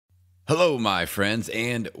Hello, my friends,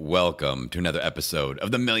 and welcome to another episode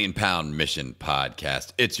of the Million Pound Mission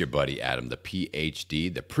Podcast. It's your buddy Adam, the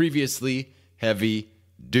PhD, the previously heavy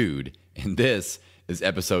dude, and this is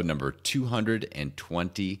episode number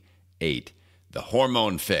 228, the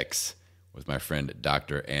Hormone Fix, with my friend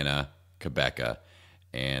Dr. Anna Cabeca.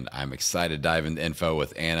 And I'm excited to dive into info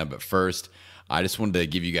with Anna, but first, I just wanted to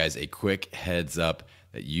give you guys a quick heads up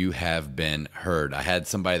that you have been heard. I had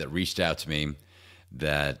somebody that reached out to me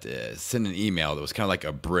that sent an email that was kind of like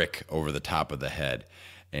a brick over the top of the head.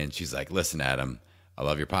 And she's like, listen, Adam, I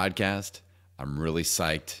love your podcast. I'm really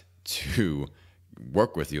psyched to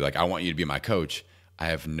work with you. Like, I want you to be my coach. I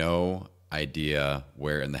have no idea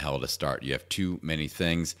where in the hell to start. You have too many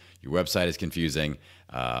things. Your website is confusing.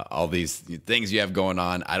 All these things you have going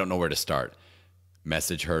on. I don't know where to start.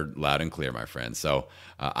 Message heard loud and clear, my friend. So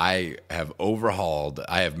I have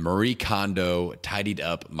Marie Kondo tidied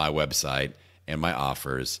up my website and my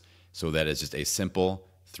offers so that it's just a simple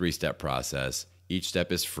 3-step process. Each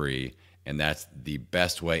step is free, and that's the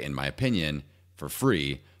best way, in my opinion, for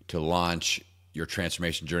free to launch your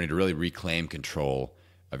transformation journey, to really reclaim control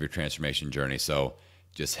of your transformation journey. So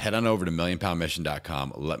just head on over to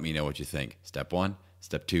millionpoundmission.com. Let me know what you think. Step 1,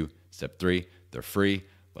 step 2, step 3, they're free.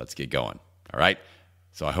 Let's get going. All right?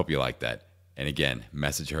 So I hope you like that. And again,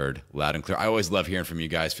 message heard loud and clear. I always love hearing from you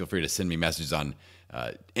guys. Feel free to send me messages on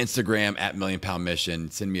Instagram at Million Pound Mission.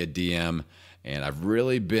 Send me a DM. And I've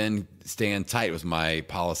really been staying tight with my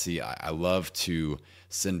policy. I love to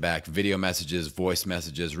send back video messages, voice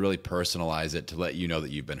messages, really personalize it to let you know that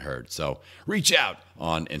you've been heard. So reach out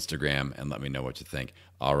on Instagram and let me know what you think.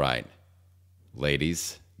 All right,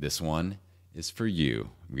 ladies, this one is for you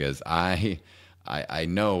because I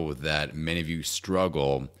know that many of you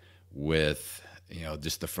struggle with,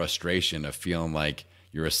 just the frustration of feeling like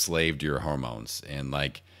you're a slave to your hormones and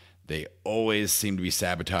like they always seem to be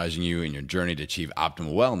sabotaging you in your journey to achieve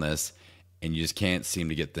optimal wellness, and you just can't seem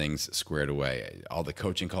to get things squared away. All the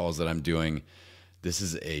coaching calls that I'm doing, this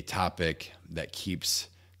is a topic that keeps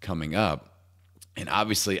coming up. And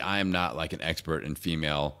obviously I am not like an expert in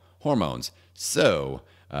female hormones. So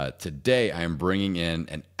today I am bringing in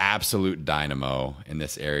an absolute dynamo in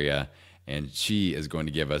this area, and she is going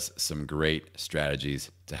to give us some great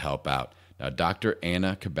strategies to help out. Now, Dr.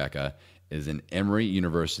 Anna Cabeca is an Emory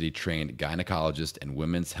University trained gynecologist and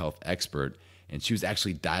women's health expert, and she was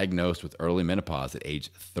actually diagnosed with early menopause at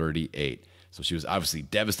age 38. So she was obviously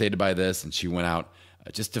devastated by this, and she went out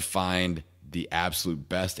just to find the absolute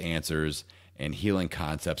best answers and healing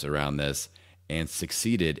concepts around this, and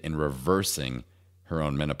succeeded in reversing her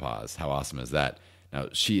own menopause. How awesome is that? Now,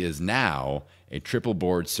 she is now a triple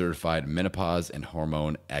board certified menopause and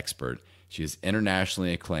hormone expert. She is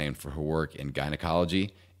internationally acclaimed for her work in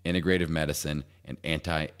gynecology, integrative medicine, and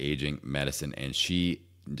anti-aging medicine. And she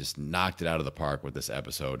just knocked it out of the park with this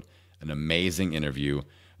episode. An amazing interview.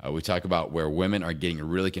 We talk about where women are getting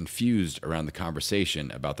really confused around the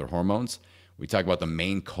conversation about their hormones. We talk about the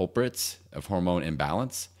main culprits of hormone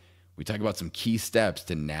imbalance. We talk about some key steps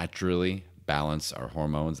to naturally balance our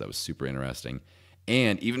hormones. That was super interesting.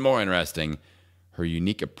 And even more interesting, her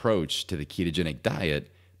unique approach to the ketogenic diet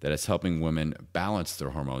that is helping women balance their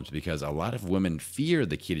hormones, because a lot of women fear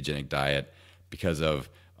the ketogenic diet because of,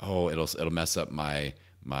 it'll mess up my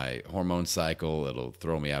hormone cycle, it'll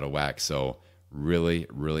throw me out of whack. So really,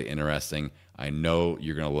 really interesting. I know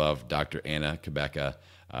you're going to love Dr. Anna Cabeca.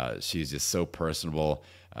 She's just so personable.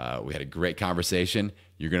 We had a great conversation.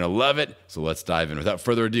 You're going to love it. So let's dive in. Without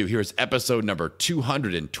further ado, here's episode number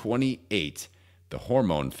 228, The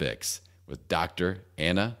Hormone Fix, with Dr.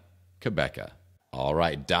 Anna Cabeca. All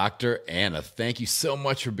right, Dr. Anna, thank you so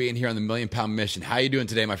much for being here on the Million Pound Mission. How are you doing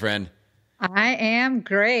today, my friend? I am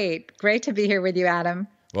great. Great to be here with you, Adam.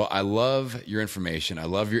 Well, I love your information. I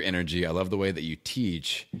love your energy. I love the way that you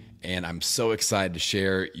teach. And I'm so excited to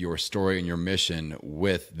share your story and your mission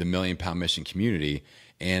with the Million Pound Mission community.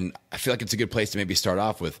 And I feel like it's a good place to maybe start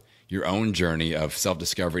off with your own journey of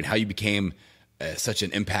self-discovery and how you became such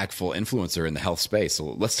an impactful influencer in the health space. So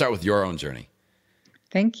let's start with your own journey.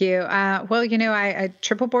 Thank you. I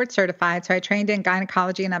triple board certified, so I trained in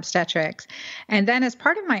gynecology and obstetrics. And then as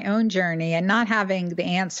part of my own journey and not having the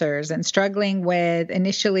answers and struggling with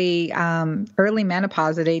initially early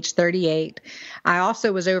menopause at age 38, I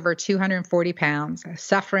also was over 240 pounds,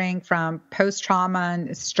 suffering from post-trauma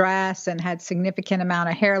and stress, and had significant amount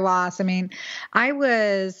of hair loss. I mean, I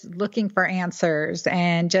was looking for answers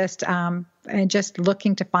and just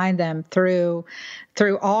looking to find them through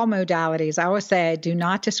all modalities. I always say I do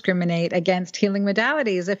not discriminate against healing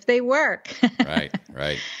modalities if they work.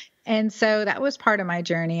 Right. And so that was part of my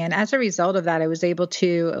journey. And as a result of that, I was able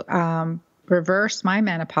to reverse my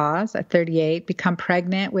menopause at 38, become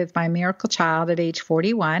pregnant with my miracle child at age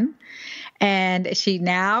 41. And she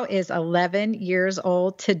now is 11 years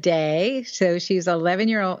old today. So she's 11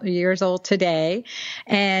 years old today.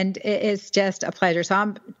 And it's just a pleasure. So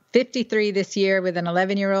I'm 53 this year with an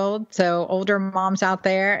 11-year-old. So older moms out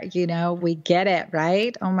there, we get it,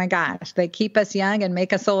 right? Oh my gosh. They keep us young and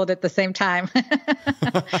make us old at the same time.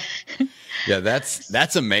 Yeah,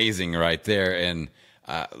 that's amazing right there. And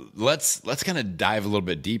let's kind of dive a little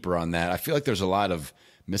bit deeper on that. I feel like there's a lot of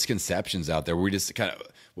misconceptions out there where we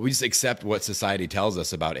just accept what society tells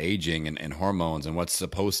us about aging and hormones and what's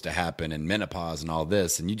supposed to happen and menopause and all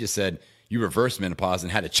this. And you just said you reversed menopause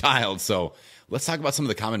and had a child. So let's talk about some of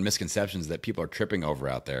the common misconceptions that people are tripping over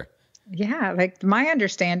out there. Yeah, like my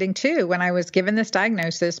understanding too, when I was given this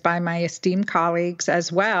diagnosis by my esteemed colleagues,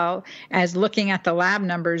 as well as looking at the lab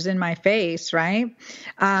numbers in my face, right?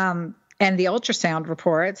 And the ultrasound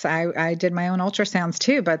reports, I did my own ultrasounds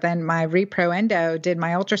too, but then my repro endo did my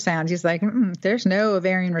ultrasounds. He's like, there's no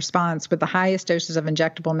ovarian response with the highest doses of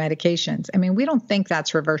injectable medications. I mean, we don't think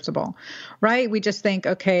that's reversible, right? We just think,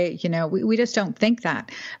 okay, we just don't think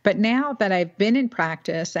that. But now that I've been in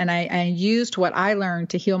practice and I used what I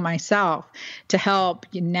learned to heal myself to help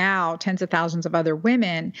now tens of thousands of other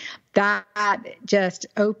women, that just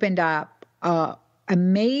opened up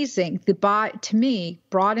amazing. The body, to me,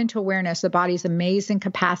 brought into awareness the body's amazing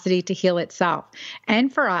capacity to heal itself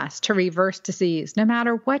and for us to reverse disease. No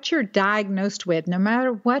matter what you're diagnosed with, no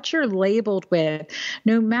matter what you're labeled with,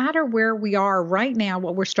 no matter where we are right now,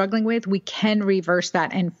 what we're struggling with, we can reverse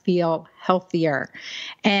that and feel healthier.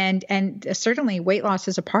 And certainly weight loss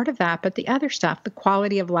is a part of that, but the other stuff, the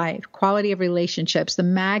quality of life, quality of relationships, the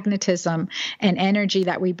magnetism and energy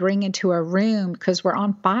that we bring into a room because we're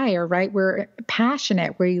on fire, right? We're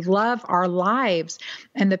passionate. We love our lives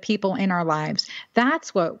and the people in our lives.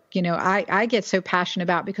 That's what, I get so passionate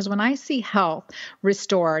about, because when I see health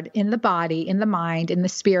restored in the body, in the mind, in the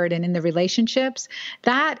spirit, and in the relationships,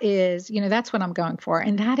 that is, that's what I'm going for.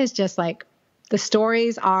 And that is just like, the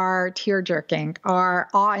stories are tear-jerking, are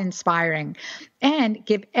awe-inspiring, and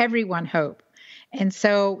give everyone hope. And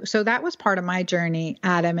so that was part of my journey,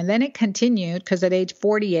 Adam. And then it continued because at age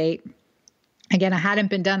 48, again, I hadn't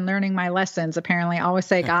been done learning my lessons. Apparently, I always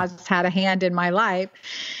say God's had a hand in my life,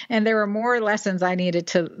 and there were more lessons I needed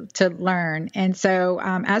to learn. And so,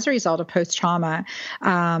 as a result of post-trauma,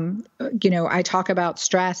 I talk about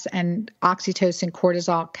stress and oxytocin,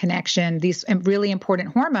 cortisol connection, these really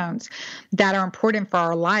important hormones that are important for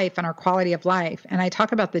our life and our quality of life. And I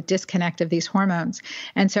talk about the disconnect of these hormones.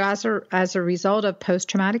 And so, as a result of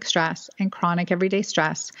post-traumatic stress and chronic everyday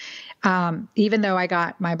stress, even though I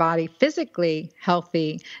got my body physically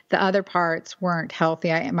healthy, the other parts weren't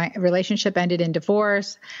healthy. My relationship ended in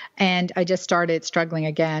divorce, and I just started struggling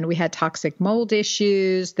again. We had toxic mold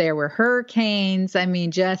issues. There were hurricanes. I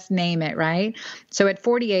mean, just name it, right? So at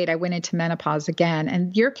 48, I went into menopause again,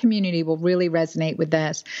 and your community will really resonate with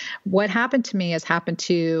this. What happened to me has happened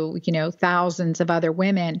to, thousands of other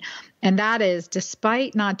women. And that is,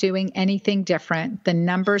 despite not doing anything different, the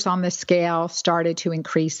numbers on the scale started to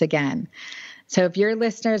increase again. So if your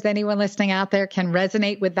listeners, anyone listening out there can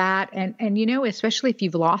resonate with that, and especially if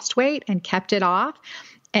you've lost weight and kept it off,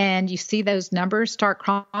 and you see those numbers start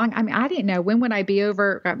crawling. I mean, I didn't know, when would I be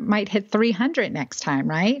over, I might hit 300 next time,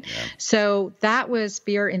 right? Yeah. So that was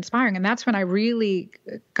fear inspiring. And that's when I really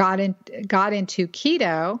got into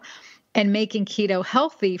keto and making keto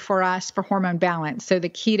healthy for us for hormone balance. So the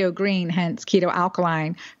keto green, hence keto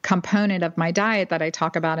alkaline component of my diet that I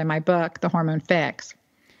talk about in my book, The Hormone Fix.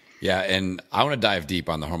 Yeah, and I want to dive deep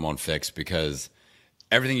on the Hormone Fix because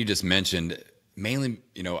everything you just mentioned, mainly,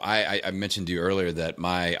 I mentioned to you earlier that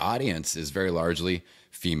my audience is very largely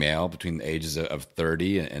female between the ages of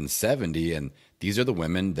 30 and 70. And these are the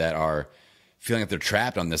women that are feeling like they're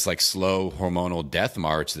trapped on this like slow hormonal death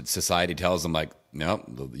march that society tells them like, no,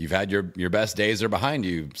 you've had your best days are behind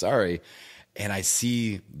you. Sorry. And I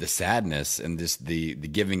see the sadness and the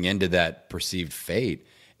giving into that perceived fate.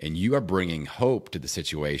 And you are bringing hope to the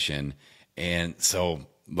situation. And so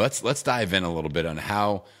let's dive in a little bit on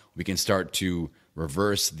how we can start to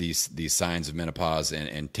reverse these signs of menopause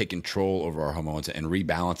and take control over our hormones and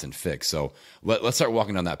rebalance and fix. So let's start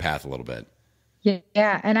walking down that path a little bit.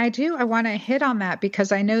 Yeah. And I want to hit on that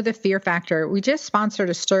because I know the fear factor. We just sponsored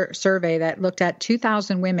a survey that looked at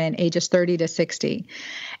 2,000 women ages 30 to 60.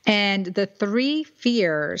 And the three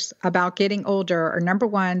fears about getting older are, number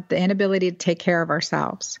one, the inability to take care of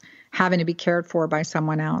ourselves, having to be cared for by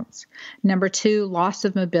someone else. Number two, loss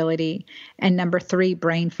of mobility. And number three,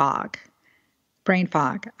 brain fog. Brain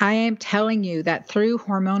fog. I am telling you that through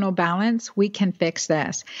hormonal balance, we can fix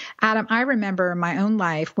this. Adam, I remember my own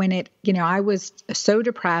life when I was so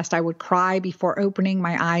depressed, I would cry before opening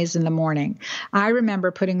my eyes in the morning. I remember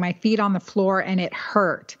putting my feet on the floor and it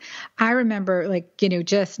hurt. I remember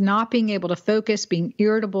just not being able to focus, being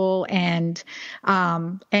irritable and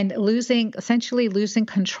essentially losing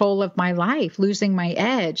control of my life, losing my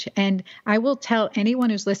edge. And I will tell anyone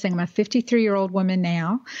who's listening, I'm a 53-year-old woman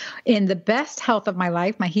now in the best health of my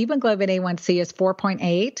life. My hemoglobin A1C is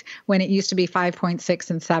 4.8 when it used to be 5.6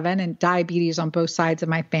 and 7, and diabetes on both sides of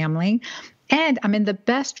my family. And I'm in the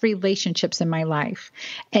best relationships in my life.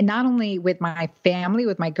 And not only with my family,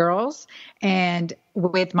 with my girls and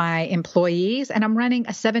with my employees, and I'm running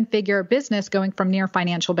a 7-figure business going from near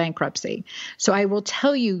financial bankruptcy. So I will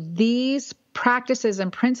tell you these practices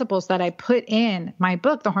and principles that I put in my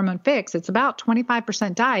book, The Hormone Fix. It's about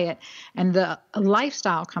 25% diet and the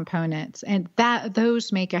lifestyle components. And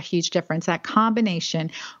those make a huge difference. That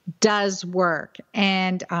combination does work.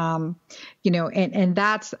 And, and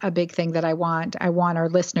that's a big thing that I want our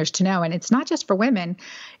listeners to know. And it's not just for women,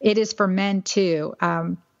 it is for men too.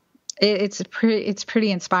 It's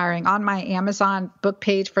pretty inspiring. On my Amazon book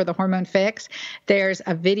page for the Hormone Fix, there's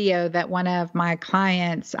a video that one of my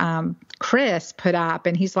clients, Chris, put up,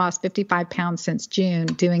 and he's lost 55 pounds since June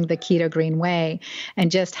doing the keto green way,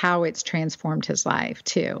 and just how it's transformed his life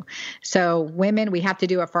too. So women, we have to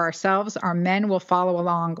do it for ourselves. Our men will follow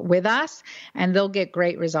along with us, and they'll get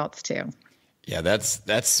great results too. Yeah, that's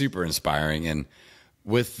super inspiring. And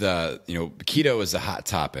with keto is a hot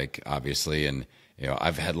topic, obviously, and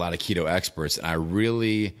I've had a lot of keto experts, and I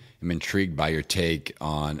really am intrigued by your take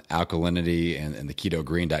on alkalinity and the keto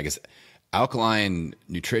green diet. Because alkaline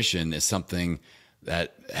nutrition is something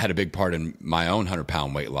that had a big part in my own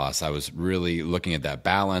 100-pound weight loss. I was really looking at that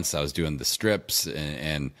balance. I was doing the strips,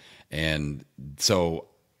 and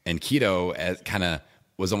keto kind of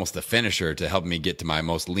was almost the finisher to help me get to my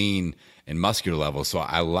most lean and muscular level. So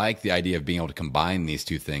I like the idea of being able to combine these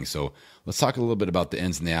two things. So let's talk a little bit about the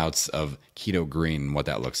ins and the outs of keto green and what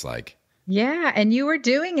that looks like. Yeah. And you were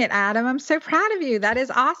doing it, Adam. I'm so proud of you. That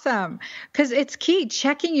is awesome. Because it's key.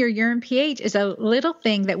 Checking your urine pH is a little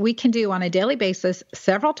thing that we can do on a daily basis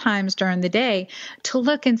several times during the day to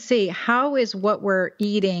look and see how is what we're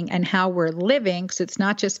eating and how we're living. Because it's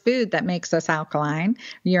not just food that makes us alkaline,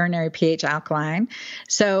 urinary pH alkaline.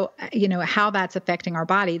 So, how that's affecting our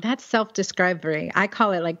body. That's self-discovery. I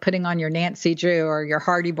call it like putting on your Nancy Drew or your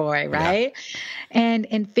Hardy Boy, right? Yeah.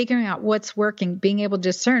 And figuring out what's working, being able to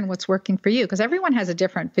discern what's working for you, because everyone has a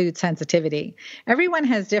different food sensitivity. Everyone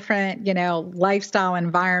has different, lifestyle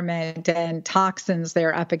environment and toxins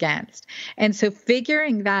they're up against. And so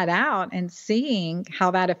figuring that out and seeing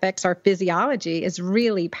how that affects our physiology is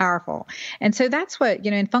really powerful. And so that's what,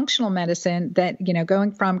 in functional medicine that,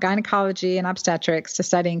 going from gynecology and obstetrics to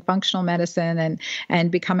studying functional medicine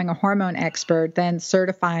and becoming a hormone expert, then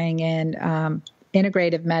certifying in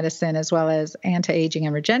integrative medicine as well as anti-aging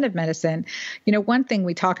and regenerative medicine, one thing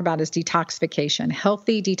we talk about is detoxification,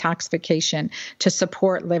 healthy detoxification to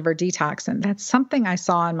support liver detox. And that's something I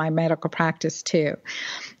saw in my medical practice too.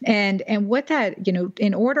 And what that,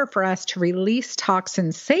 in order for us to release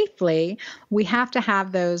toxins safely, we have to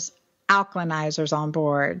have those alkalinizers on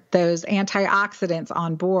board, those antioxidants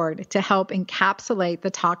on board to help encapsulate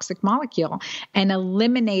the toxic molecule and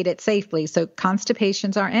eliminate it safely. So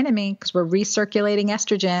constipation's our enemy because we're recirculating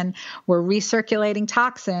estrogen, we're recirculating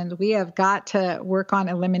toxins. We have got to work on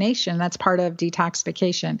elimination. That's part of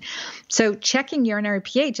detoxification. So checking urinary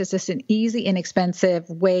pH is just an easy, inexpensive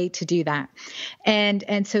way to do that.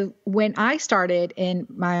 And so when I started in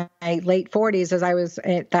my late 40s, as I was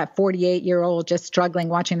at that 48-year-old just struggling,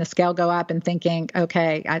 watching the scale go up and thinking,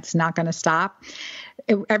 okay, it's not going to stop.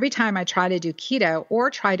 Every time I try to do keto or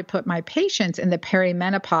try to put my patients in the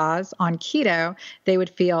perimenopause on keto, they would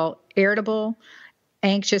feel irritable,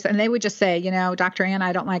 anxious, and they would just say, Dr. Anna,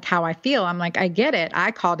 I don't like how I feel. I'm like, I get it. I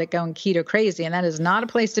called it going keto crazy, and that is not a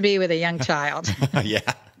place to be with a young child. Yeah.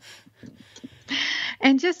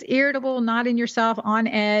 And just irritable, not in yourself, on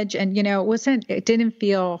edge. And, it didn't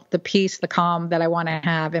feel the peace, the calm that I want to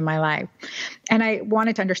have in my life. And I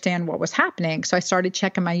wanted to understand what was happening. So I started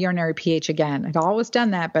checking my urinary pH again. I'd always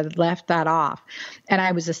done that, but left that off. And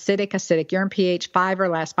I was acidic, urine pH 5 or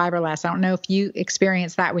less. I don't know if you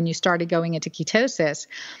experienced that when you started going into ketosis,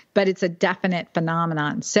 but it's a definite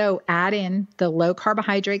phenomenon. So add in the low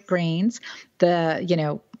carbohydrate grains,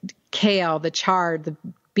 the, kale, the chard, the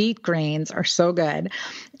beet greens are so good.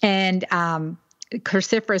 And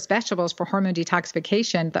cruciferous vegetables for hormone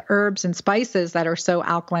detoxification, the herbs and spices that are so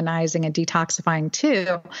alkalinizing and detoxifying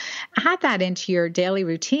too, add that into your daily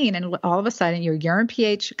routine. And all of a sudden your urine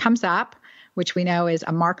pH comes up, which we know is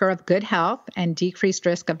a marker of good health and decreased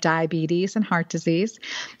risk of diabetes and heart disease.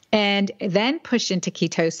 And then push into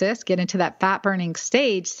ketosis, get into that fat burning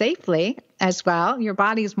stage safely as well. Your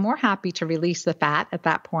body is more happy to release the fat at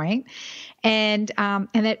that point. And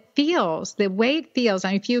it feels, the way it feels,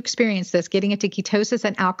 and if you experience this, getting into ketosis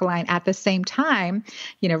and alkaline at the same time,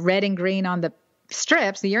 red and green on the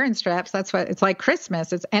strips, the urine strips, that's what it's like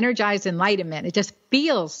Christmas. It's energized enlightenment. It just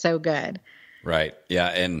feels so good. Right. Yeah.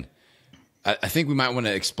 And I think we might want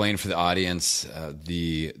to explain for the audience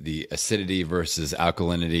the acidity versus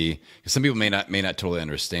alkalinity. Some people may not totally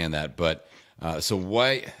understand that, but so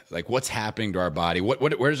what's happening to our body?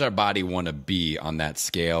 Where does our body want to be on that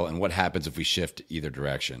scale, and what happens if we shift either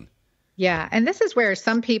direction? Yeah, and this is where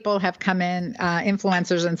some people have come in,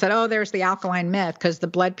 influencers, and said, "Oh, there's the alkaline myth because the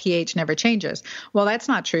blood pH never changes." Well, that's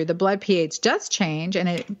not true. The blood pH does change,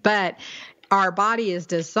 but our body is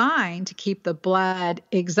designed to keep the blood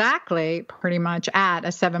exactly pretty much at a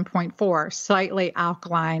 7.4, slightly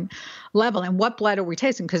alkaline level. And what blood are we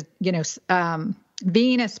tasting? Because,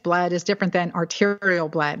 venous blood is different than arterial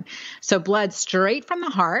blood. So blood straight from the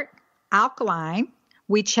heart, alkaline.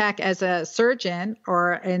 We check as a surgeon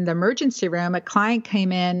or in the emergency room, a client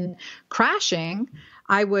came in crashing.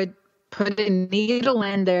 I would put a needle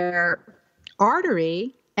in their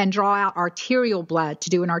artery and draw out arterial blood to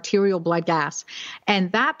do an arterial blood gas.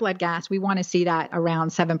 And that blood gas, we want to see that around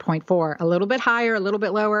 7.4, a little bit higher, a little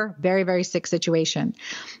bit lower, very, very sick situation.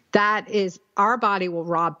 That is, our body will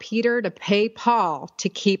rob Peter to pay Paul to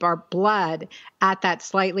keep our blood at that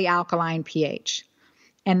slightly alkaline pH.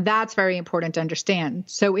 And that's very important to understand.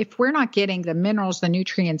 So if we're not getting the minerals, the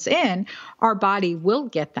nutrients in, our body will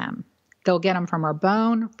get them. They'll get them from our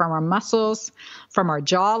bone, from our muscles, from our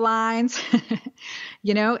jaw lines,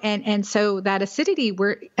 and so that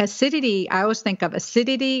acidity, I always think of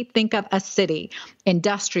acidity, think of a city,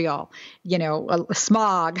 industrial,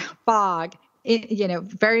 smog, fog,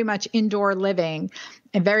 very much indoor living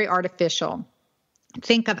and very artificial.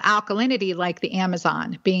 Think of alkalinity like the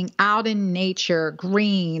Amazon, being out in nature,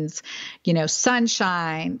 greens,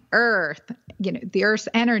 sunshine, earth, the earth's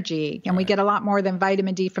energy. And we get a lot more than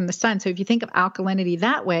vitamin D from the sun. So if you think of alkalinity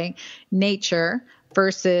that way, nature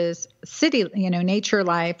versus city, nature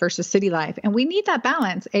life versus city life. And we need that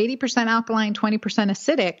balance, 80% alkaline, 20%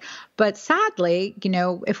 acidic. But sadly,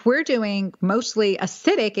 if we're doing mostly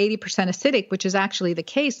acidic, 80% acidic, which is actually the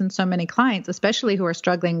case in so many clients, especially who are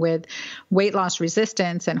struggling with weight loss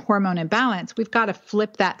resistance and hormone imbalance, we've got to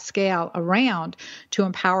flip that scale around to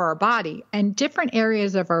empower our body. And different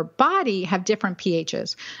areas of our body have different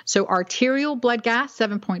pHs. So arterial blood gas,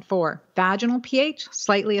 7.4. Vaginal pH,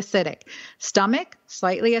 slightly acidic. Stomach,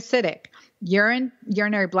 slightly acidic.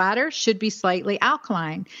 Urinary bladder should be slightly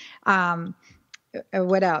alkaline.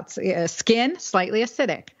 What else? Skin, slightly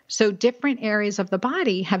acidic. So different areas of the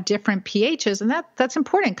body have different pHs, and that's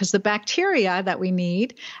important because the bacteria that we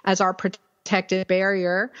need as our protective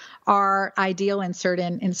barrier are ideal in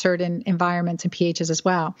certain environments and pHs as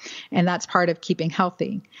well. And that's part of keeping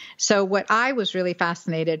healthy. So what I was really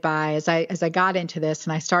fascinated by as I got into this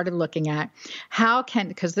and I started looking at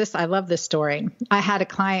I love this story. I had a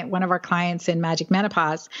client, one of our clients in Magic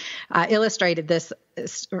Menopause, illustrated this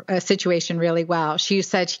situation really well. She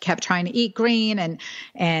said she kept trying to eat green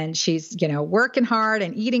and she's, working hard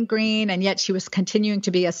and eating green. And yet she was continuing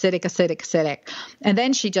to be acidic. And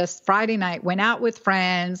then she just Friday night went out with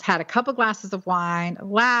friends, had a couple glasses of wine,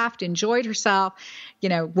 laughed, enjoyed herself,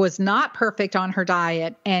 was not perfect on her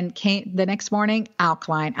diet and came the next morning,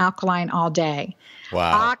 alkaline all day.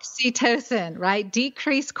 Wow. Oxytocin, right?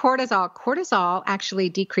 Decreased cortisol. Cortisol actually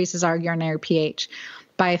decreases our urinary pH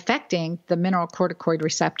by affecting the mineral corticoid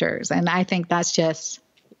receptors. And I think that's just,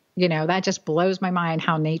 that just blows my mind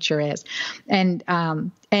how nature is. And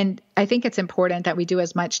I think it's important that we do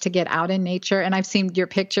as much to get out in nature. And I've seen your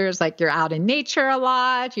pictures, like you're out in nature a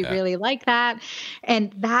lot. You really like that.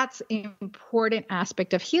 And that's an important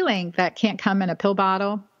aspect of healing that can't come in a pill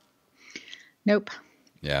bottle. Nope.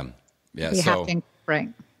 Yeah. Yeah. You have to, right.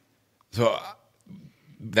 So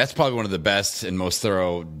that's probably one of the best and most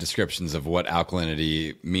thorough descriptions of what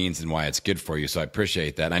alkalinity means and why it's good for you. So I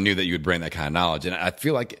appreciate that. I knew that you would bring that kind of knowledge. And I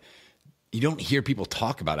feel like you don't hear people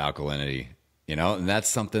talk about alkalinity, and that's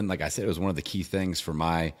something, like I said, it was one of the key things for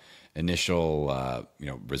my initial,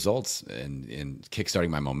 results in kickstarting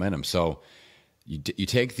my momentum. So you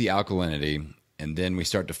take the alkalinity and then we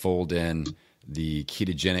start to fold in the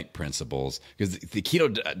ketogenic principles, because the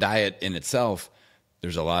keto diet in itself,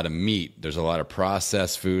 there's a lot of meat, there's a lot of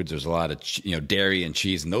processed foods, there's a lot of dairy and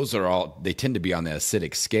cheese, and those are all, they tend to be on the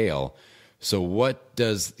acidic scale. So what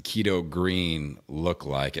does keto green look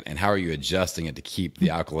like, and how are you adjusting it to keep the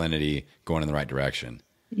alkalinity going in the right direction?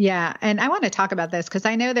 Yeah. And I want to talk about this because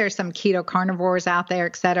I know there's some keto carnivores out there,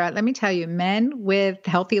 et cetera. Let me tell you, men with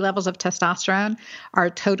healthy levels of testosterone are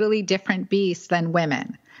totally different beasts than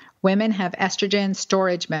women. Women have estrogen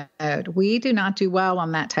storage mode. We do not do well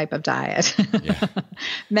on that type of diet. Yeah.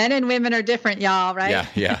 Men and women are different, y'all, right?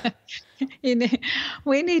 Yeah.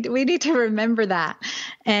 We need to remember that.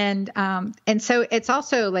 And so it's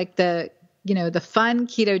also like the fun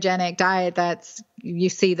ketogenic diet you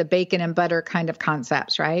see the bacon and butter kind of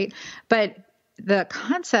concepts, right? But the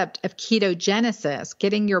concept of ketogenesis,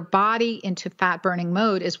 getting your body into fat burning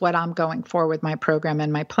mode, is what I'm going for with my program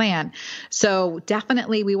and my plan. So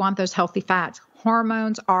definitely we want those healthy fats.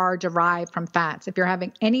 Hormones are derived from fats. If you're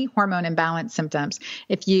having any hormone imbalance symptoms,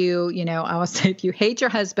 if I will say, if you hate your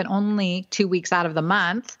husband only 2 weeks out of the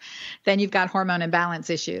month, then you've got hormone imbalance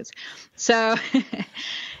issues. So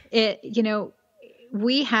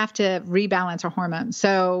we have to rebalance our hormones.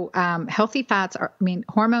 So healthy fats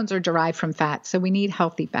hormones are derived from fats. So we need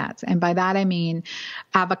healthy fats. And by that, I mean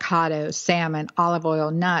avocados, salmon, olive oil,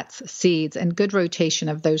 nuts, seeds, and good rotation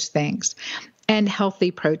of those things. And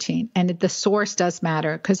healthy protein. And the source does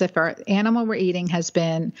matter, because if our animal we're eating has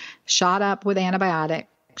been shot up with antibiotics,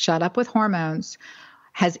 shot up with hormones,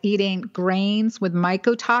 has eating grains with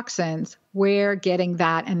mycotoxins, we're getting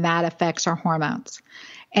that, and that affects our hormones.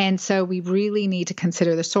 And so we really need to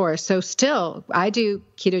consider the source. So still, I do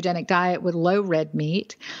ketogenic diet with low red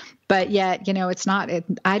meat, but yet,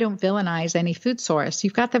 I don't villainize any food source.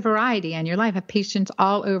 You've got the variety in your life. I have patients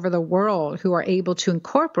all over the world who are able to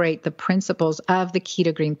incorporate the principles of the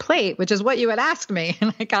keto green plate, which is what you had asked me.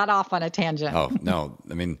 And I got off on a tangent. Oh, no.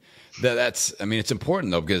 It's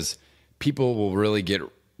important though, because people will really get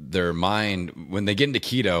their mind when they get into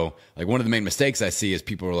keto. Like, one of the main mistakes I see is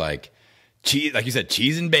people are like, cheese, like you said,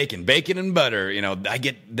 cheese and bacon and butter. I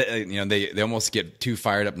get, they almost get too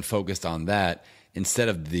fired up and focused on that, instead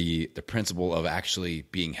of the principle of actually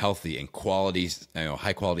being healthy and quality,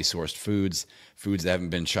 high quality sourced foods that haven't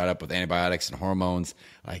been shot up with antibiotics and hormones.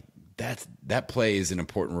 Like, that plays an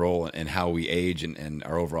important role in how we age and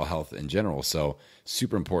our overall health in general. So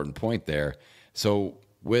super important point there. So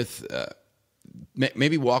with,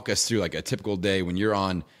 maybe walk us through like a typical day when you're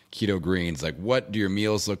on keto greens. Like, what do your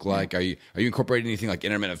meals look like? Are you incorporating anything like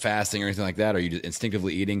intermittent fasting or anything like that? Are you just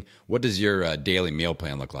instinctively eating? What does your daily meal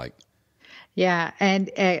plan look like? Yeah.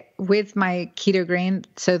 And with my keto green,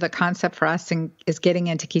 so the concept for us is getting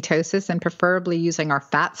into ketosis and preferably using our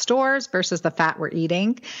fat stores versus the fat we're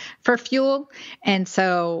eating for fuel. And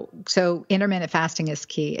so intermittent fasting is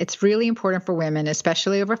key. It's really important for women,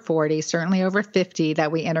 especially over 40, certainly over 50,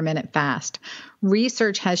 that we intermittent fast.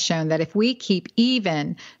 Research has shown that if we keep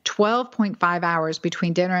even 12.5 hours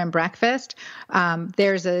between dinner and breakfast,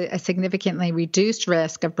 there's a significantly reduced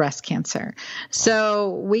risk of breast cancer. So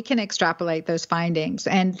we can extrapolate those findings,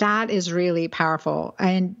 and that is really powerful.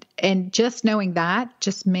 And just knowing that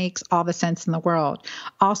just makes all the sense in the world.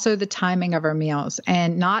 Also, the timing of our meals,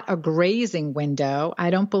 and not a grazing window. I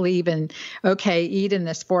don't believe in, eat in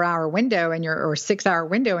this 4-hour window or 6-hour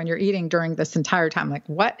window and you're eating during this entire time. Like,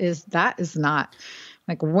 what is that? Is not.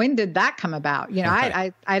 Like, when did that come about?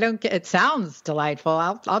 I don't get, it sounds delightful.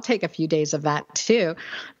 I'll take a few days of that too.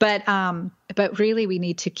 But really we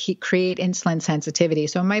need to create insulin sensitivity.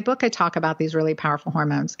 So in my book, I talk about these really powerful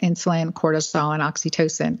hormones, insulin, cortisol, and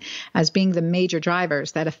oxytocin, as being the major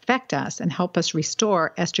drivers that affect us and help us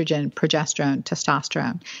restore estrogen, progesterone,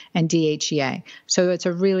 testosterone, and DHEA. So it's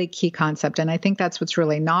a really key concept. And I think that's what's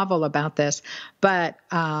really novel about this. But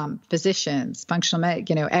physicians, functional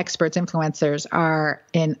experts, influencers are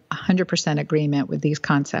in 100% agreement with these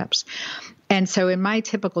concepts. And so in my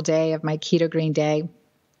typical day of my keto green day,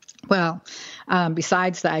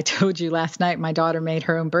 besides that, I told you last night, my daughter made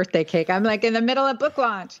her own birthday cake. I'm like in the middle of book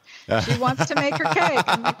launch. She wants to make her cake.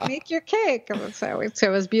 I'm like, make your cake. So it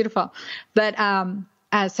was beautiful. But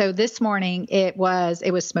so this morning it was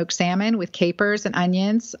smoked salmon with capers and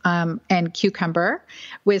onions and cucumber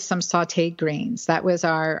with some sautéed greens. That was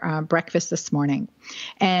our breakfast this morning.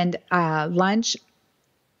 And lunch,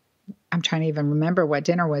 I'm trying to even remember what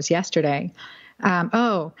dinner was yesterday.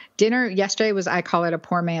 Dinner yesterday was, I call it a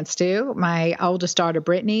poor man's stew. My oldest daughter,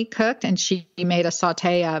 Brittany, cooked, and she made a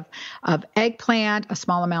saute of eggplant, a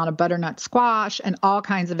small amount of butternut squash, and all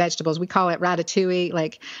kinds of vegetables. We call it ratatouille,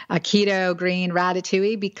 like a keto green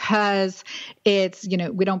ratatouille, because it's,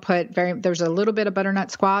 we don't put there's a little bit of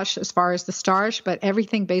butternut squash as far as the starch, but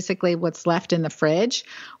everything basically what's left in the fridge,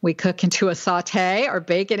 we cook into a saute or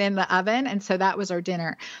bake it in the oven. And so that was our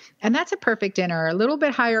dinner. And that's a perfect dinner. A little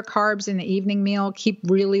bit higher carbs in the evening meal, keep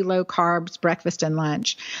really low carbs, breakfast and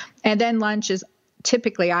lunch. And then lunch is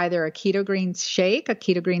typically either a keto green shake, a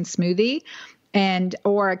keto green smoothie,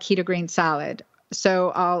 or a keto green salad. So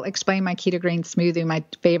I'll explain my keto green smoothie. My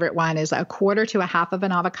favorite one is a quarter to a half of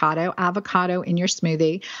an avocado in your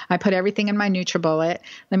smoothie. I put everything in my NutriBullet.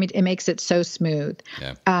 It makes it so smooth.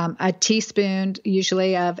 Yeah. A teaspoon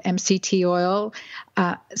usually of MCT oil,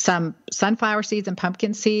 some sunflower seeds and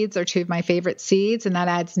pumpkin seeds are two of my favorite seeds, and that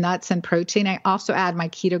adds nuts and protein. I also add my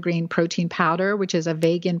keto green protein powder, which is a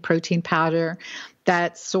vegan protein powder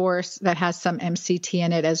that has some MCT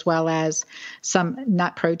in it, as well as some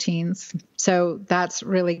nut proteins. So that's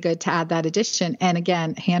really good to add that addition. And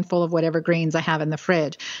again, handful of whatever greens I have in the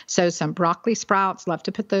fridge. So some broccoli sprouts, love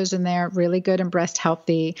to put those in there, really good and breast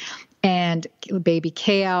healthy. And baby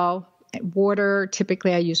kale, water.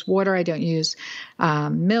 Typically I use water. I don't use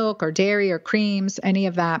milk or dairy or creams, any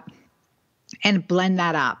of that, and blend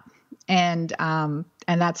that up. And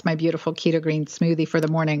that's my beautiful keto green smoothie for the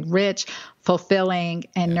morning. Rich, fulfilling,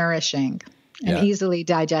 and nourishing, and easily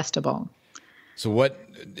digestible. So what,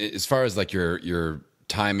 as far as like your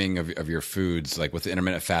timing of your foods, like with the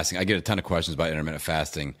intermittent fasting, I get a ton of questions about intermittent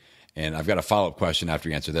fasting, and I've got a follow-up question after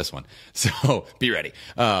you answer this one. So be ready.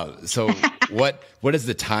 So what does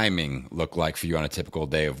the timing look like for you on a typical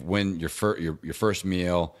day of when your first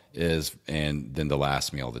meal is and then the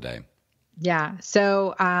last meal of the day? Yeah.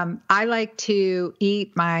 So I like to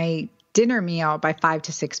eat my dinner meal by 5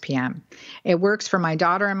 to 6 p.m. It works for my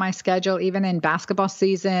daughter and my schedule. Even in basketball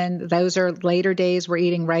season, those are later days we're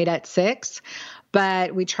eating right at 6.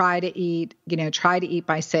 But we try to eat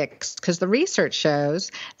by 6, because the research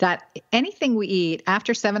shows that anything we eat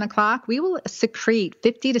after 7 o'clock, we will secrete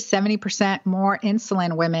 50 to 70% more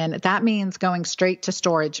insulin, women. That means going straight to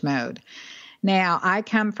storage mode. Now, I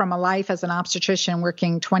come from a life as an obstetrician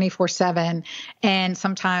working 24/7 and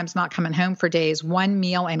sometimes not coming home for days. One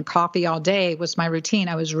meal and coffee all day was my routine.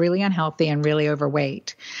 I was really unhealthy and really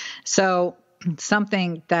overweight. So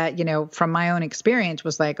something that, from my own experience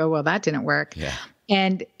was like, oh, well, that didn't work. Yeah.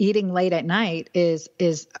 And eating late at night is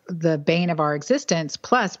the bane of our existence.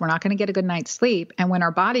 Plus, we're not going to get a good night's sleep. And when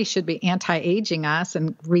our body should be anti-aging us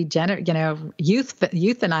and euthanizing,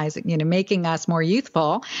 making us more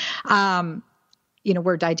youthful,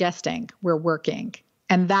 we're digesting, we're working,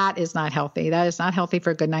 and that is not healthy. That is not healthy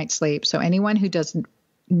for a good night's sleep. So anyone who does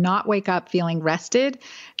not wake up feeling rested,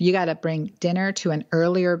 you got to bring dinner to an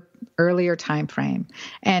earlier time frame,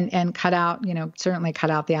 and cut out, certainly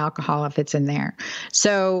cut out the alcohol if it's in there.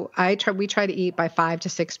 So we try to eat by 5 to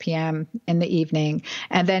 6 p.m. in the evening,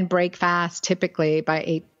 and then break fast typically by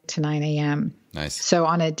 8 to 9 a.m. Nice. So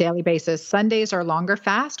on a daily basis. Sundays are longer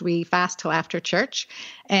fast. We fast till after church.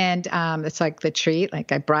 And it's like the treat.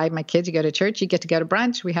 Like I bribe my kids, you go to church, you get to go to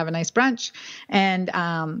brunch. We have a nice brunch. And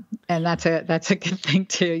that's a good thing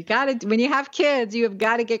too. When you have kids, you have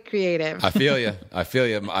got to get creative. I feel you.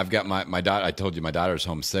 I've got my daughter. I told you my daughter's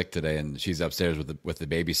homesick today, and she's upstairs with the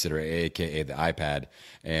babysitter, aka the iPad,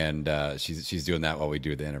 and she's doing that while we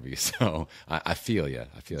do the interview. So I feel you.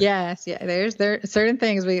 Yes, yeah. There are certain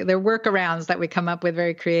things there are workarounds that we come up with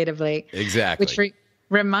very creatively. Exactly. Which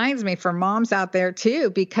reminds me for moms out there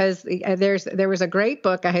too, because there was a great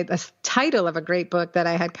book. I had a title of a great book that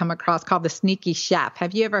I had come across called The Sneaky Chef.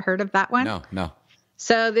 Have you ever heard of that one? No.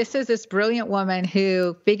 So this is this brilliant woman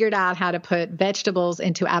who figured out how to put vegetables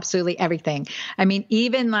into absolutely everything. I mean,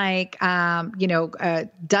 even like,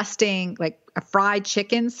 dusting like fried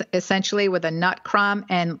chickens, essentially with a nut crumb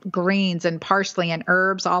and greens and parsley and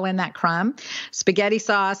herbs all in that crumb, spaghetti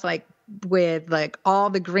sauce, like with like all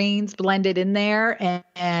the greens blended in there.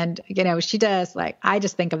 And she does, like, I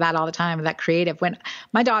just think of that all the time, that creative. When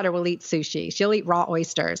my daughter will eat sushi, she'll eat raw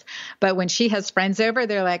oysters. But when she has friends over,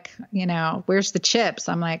 they're like, where's the chips?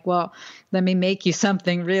 I'm like, well, let me make you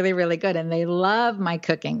something really, really good. And they love my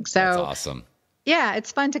cooking. So that's awesome. Yeah,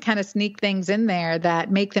 it's fun to kind of sneak things in there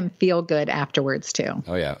that make them feel good afterwards too.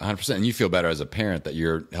 Oh yeah, 100%. And you feel better as a parent that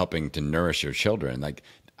you're helping to nourish your children. Like,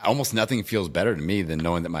 almost nothing feels better to me than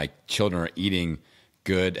knowing that my children are eating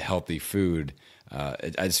good, healthy food. I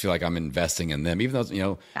just feel like I'm investing in them, even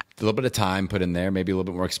though, a little bit of time put in there, maybe a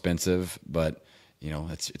little bit more expensive, but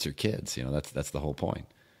it's your kids, that's the whole point.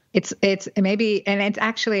 It's maybe, and it's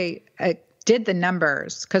actually did the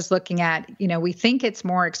numbers, because looking at, we think it's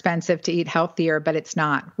more expensive to eat healthier, but it's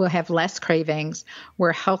not. We'll have less cravings.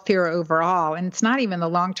 We're healthier overall. And it's not even the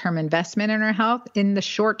long-term investment in our health. In the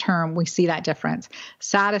short term, we see that difference.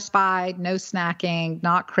 Satisfied, no snacking,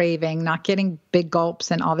 not craving, not getting big gulps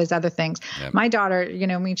and all those other things. Yep. My daughter,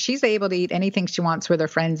 she's able to eat anything she wants with her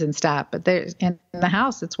friends and stuff, but there's in the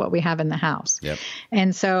house, it's what we have in the house. Yep.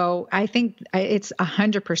 And so I think it's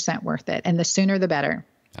 100% worth it. And the sooner, the better.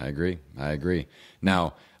 I agree.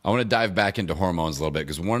 Now, I want to dive back into hormones a little bit,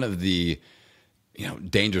 because one of the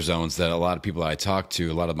danger zones that a lot of people that I talk to,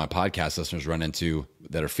 a lot of my podcast listeners run into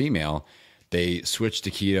that are female, they switch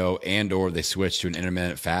to keto and or they switch to an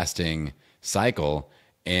intermittent fasting cycle,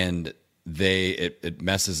 and it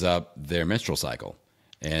messes up their menstrual cycle,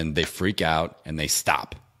 and they freak out and they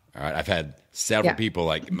stop. All right, I've had several people,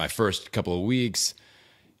 like my first couple of weeks,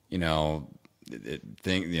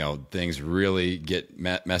 things really get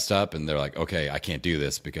messed up, and they're like, okay, I can't do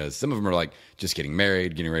this, because some of them are like just getting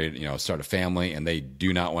married, getting ready to, start a family, and they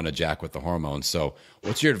do not want to jack with the hormones. So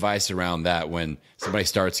what's your advice around that when somebody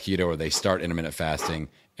starts keto or they start intermittent fasting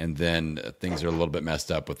and then things are a little bit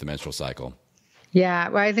messed up with the menstrual cycle? Yeah,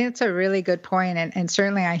 well, I think it's a really good point, and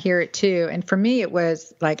certainly I hear it too. And for me, it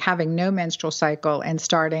was like having no menstrual cycle and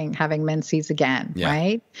starting having menses again,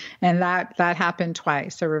 right? And that happened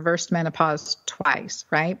twice, so reversed menopause twice,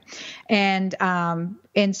 right? And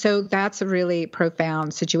so that's a really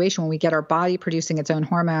profound situation when we get our body producing its own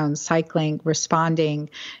hormones, cycling, responding,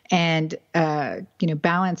 and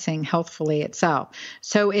balancing healthfully itself.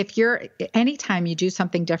 So anytime you do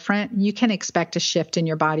something different, you can expect a shift in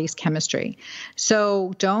your body's chemistry.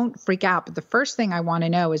 So don't freak out. But the first thing I want to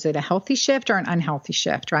know, is it a healthy shift or an unhealthy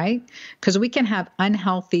shift, right? Because we can have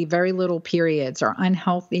unhealthy, very little periods, or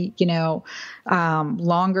unhealthy,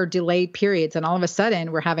 longer delayed periods. And all of a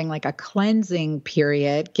sudden we're having like a cleansing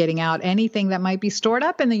period, getting out anything that might be stored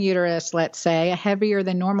up in the uterus, let's say, a heavier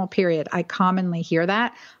than normal period. I commonly hear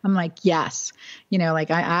that. I'm like, yes.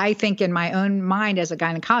 I think in my own mind as a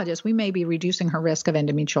gynecologist, we may be reducing her risk of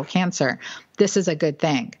endometrial cancer. This is a good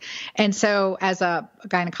thing. And so as a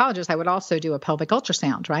gynecologist, I would also do a pelvic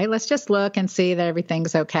ultrasound, right? Let's just look and see that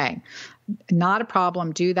everything's okay. Not a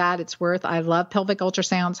problem. Do that. I love pelvic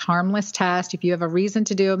ultrasounds, harmless test. If you have a reason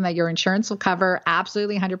to do them that your insurance will cover,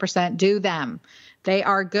 absolutely 100% do them. They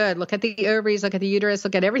are good. Look at the ovaries, look at the uterus,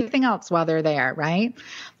 look at everything else while they're there, right?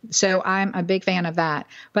 So I'm a big fan of that.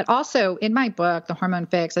 But also in my book, The Hormone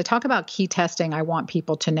Fix, I talk about key testing I want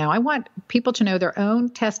people to know. I want people to know their own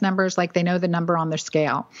test numbers like they know the number on their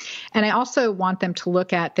scale. And I also want them to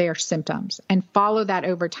look at their symptoms and follow that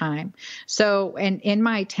over time. So in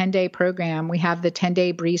my 10-day program, we have the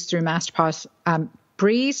 10-day Breeze Through Menopause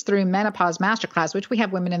Masterclass, which we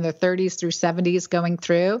have women in their 30s through 70s going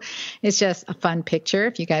through. It's just a fun picture.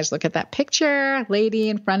 If you guys look at that picture, lady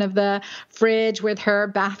in front of the fridge with her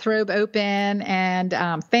bathrobe open and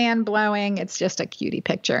fan blowing, it's just a cutie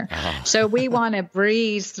picture. Uh-huh. So we want to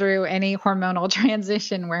breeze through any hormonal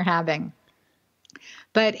transition we're having.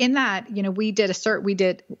 But in that, we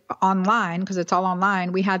did online, because it's all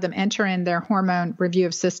online. We had them enter in their hormone review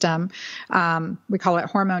of system. We call it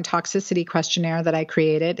hormone toxicity questionnaire that I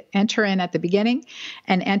created. Enter in at the beginning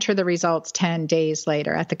and enter the results 10 days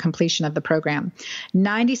later at the completion of the program.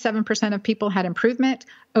 97% of people had improvement,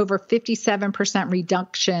 over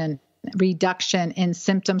 57% reduction in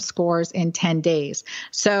symptom scores in 10 days.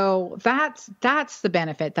 So that's the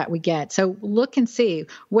benefit that we get. So look and see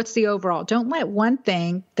what's the overall. Don't let one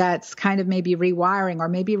thing that's kind of maybe rewiring or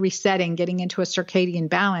maybe resetting, getting into a circadian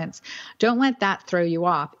balance, don't let that throw you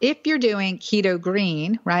off. If you're doing keto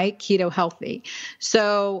green, right? Keto healthy.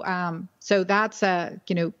 So that's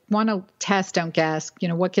want to test, don't guess,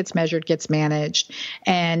 what gets measured gets managed,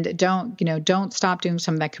 and don't stop doing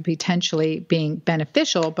something that could potentially being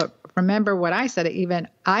beneficial. But remember what I said, even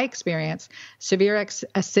I experienced severe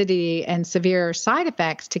acidity and severe side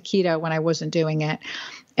effects to keto when I wasn't doing it,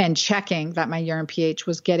 and checking that my urine pH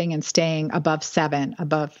was getting and staying above 7,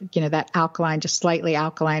 above, that alkaline, just slightly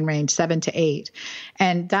alkaline range, 7 to 8.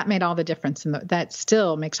 And that made all the difference that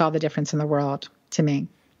still makes all the difference in the world to me.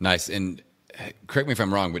 Nice. And correct me if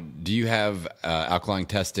I'm wrong, but do you have alkaline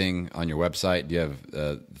testing on your website? Do you have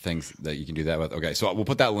things that you can do that with? Okay, so we'll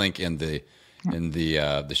put that link in the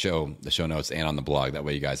show notes and on the blog. That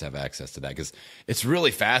way you guys have access to that, because it's really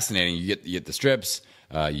fascinating. You get the strips,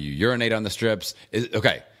 you urinate on the strips.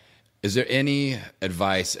 Is there any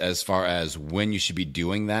advice as far as when you should be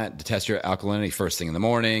doing that to test your alkalinity? First thing in the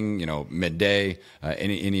morning, midday?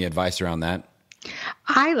 Any advice around that?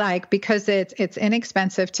 I like because it's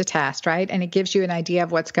inexpensive to test, right? And it gives you an idea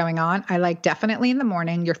of what's going on. I like definitely in the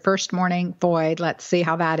morning, your first morning void. Let's see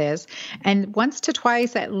how that is. And once to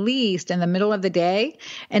twice at least in the middle of the day.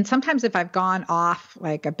 And sometimes if I've gone off,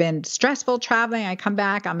 like I've been stressful traveling, I come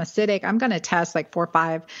back, I'm acidic, I'm going to test like 4,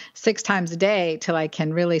 5, 6 times a day till I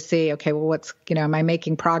can really see, okay, well, am I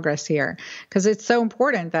making progress here? Because it's so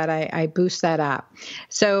important that I boost that up.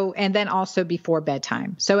 So, and then also before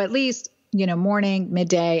bedtime. So at least morning,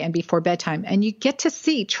 midday, and before bedtime. And you get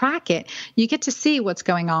to track it. You get to see what's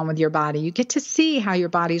going on with your body. You get to see how your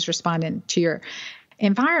body's responding to your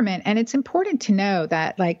environment. And it's important to know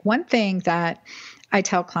that, like, one thing that I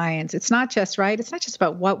tell clients, it's not just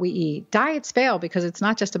about what we eat. Diets fail because it's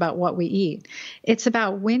not just about what we eat. It's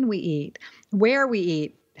about when we eat, where we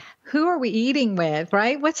eat, who are we eating with,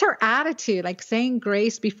 right? What's our attitude? Like saying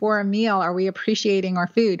grace before a meal. Are we appreciating our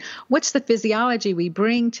food? What's the physiology we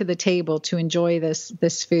bring to the table to enjoy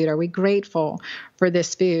this food? Are we grateful for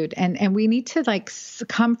this food? And we need to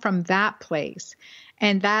come from that place,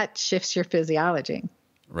 and that shifts your physiology.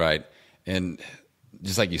 Right. And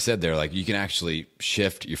just like you said there, like you can actually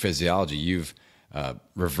shift your physiology. You've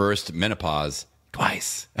reversed menopause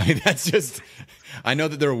twice. I mean, I know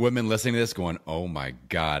that there are women listening to this going, oh my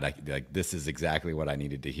God, this is exactly what I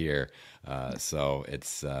needed to hear. So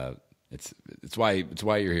it's why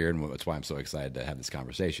you're here, and it's why I'm so excited to have this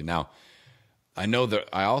conversation. Now, I know that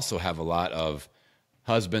I also have a lot of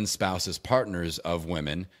husbands, spouses, partners of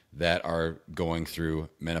women that are going through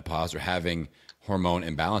menopause or having hormone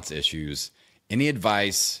imbalance issues. Any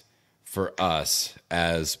advice for us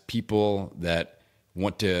as people that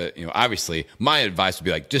want to, obviously my advice would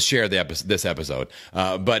be like, just share this episode.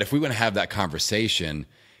 But if we want to have that conversation,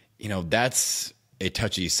 that's a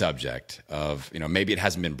touchy subject of, maybe it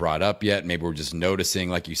hasn't been brought up yet. Maybe we're just noticing,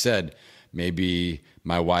 like you said, maybe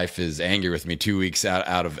my wife is angry with me 2 weeks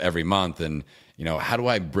out of every month. And, how do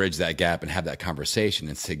I bridge that gap and have that conversation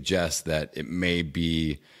and suggest that it may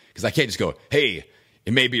be, because I can't just go, hey,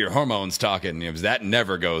 it may be your hormones talking. That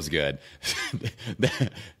never goes good.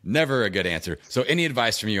 Never a good answer. So any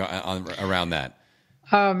advice from you around that?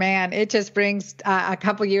 Oh man, it just brings a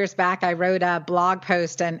couple years back. I wrote a blog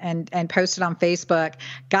post and posted on Facebook,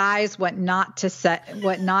 guys, what not to say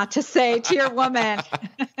to your woman.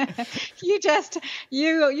 You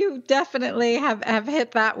definitely have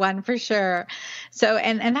hit that one for sure. So,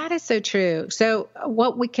 and that is so true. So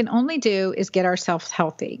what we can only do is get ourselves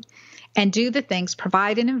healthy and do the things,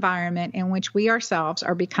 provide an environment in which we ourselves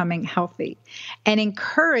are becoming healthy, and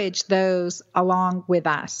encourage those along with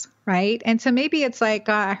us, right? And so maybe it's like,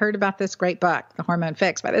 I heard about this great book, The Hormone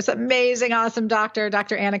Fix, by this amazing, awesome doctor,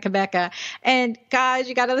 Dr. Anna Cabeca. And guys,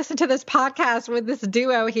 you got to listen to this podcast with this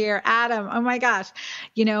duo here, Adam. Oh my gosh.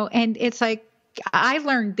 And it's like, I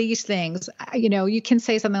learned these things. You can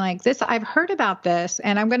say something like this, I've heard about this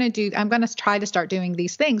and I'm going to try to start doing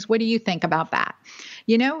these things. What do you think about that?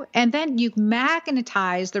 And then you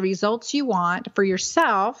magnetize the results you want for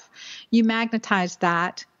yourself. You magnetize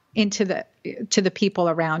that to the people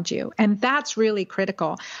around you. And that's really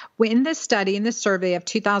critical. In this study, in this survey of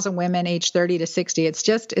 2,000 women aged 30 to 60, it's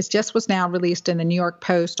just was now released in the New York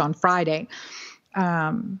Post on Friday.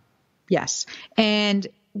 Yes. And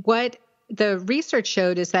what the research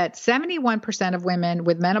showed is that 71% of women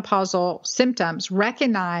with menopausal symptoms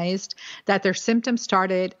recognized that their symptoms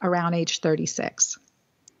started around age 36.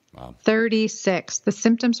 Wow. 36. The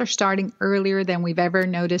symptoms are starting earlier than we've ever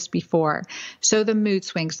noticed before. So the mood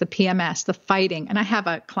swings, the PMS, the fighting. And I have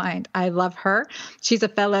a client, I love her. She's a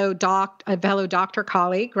fellow doctor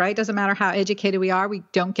colleague, right? Doesn't matter how educated we are. We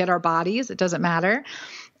don't get our bodies. It doesn't matter.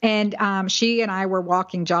 And she and I were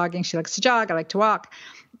jogging. She likes to jog. I like to walk.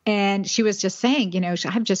 And she was just saying,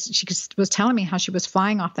 she was telling me how she was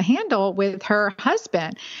flying off the handle with her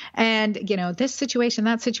husband and, this situation,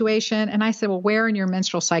 that situation. And I said, well, where in your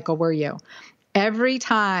menstrual cycle were you? Every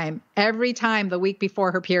time the week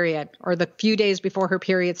before her period or the few days before her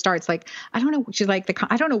period starts, like, I don't know. She's like,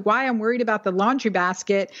 I don't know why I'm worried about the laundry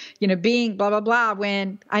basket, being blah, blah, blah,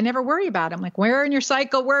 when I never worry about it. I'm like, where in your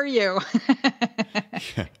cycle were you?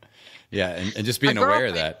 Yeah, and just being aware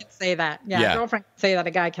of that. Can say that. Yeah, a girlfriend can say that.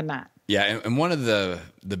 A guy cannot. Yeah, and one of the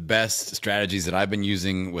best strategies that I've been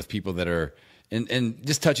using with people that are in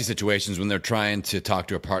just touchy situations when they're trying to talk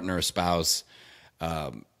to a partner or spouse.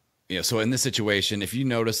 So in this situation, if you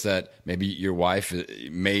notice that maybe your wife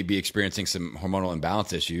may be experiencing some hormonal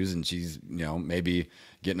imbalance issues and she's maybe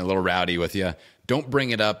getting a little rowdy with you, don't bring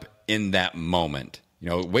it up in that moment.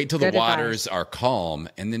 Wait till the Good waters advice. are calm,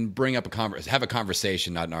 and then bring up have a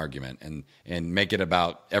conversation, not an argument, and make it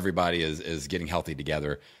about everybody is getting healthy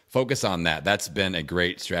together. Focus on that. That's been a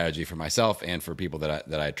great strategy for myself and for people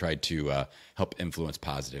that I tried to help influence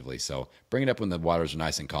positively. So bring it up when the waters are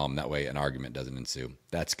nice and calm. That way, an argument doesn't ensue.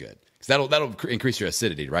 That's good, because that'll increase your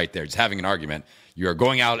acidity right there. Just having an argument, you are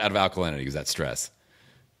going out of alkalinity because that's stress.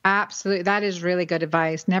 Absolutely. That is really good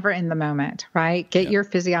advice. Never in the moment, right? Get your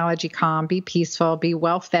physiology calm, be peaceful, be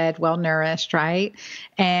well fed, well nourished, right?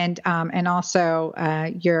 And also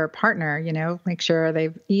your partner, make sure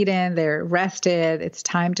they've eaten, they're rested. It's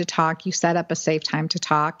time to talk. You set up a safe time to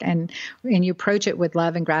talk, and you approach it with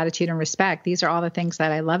love and gratitude and respect. These are all the things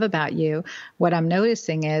that I love about you. What I'm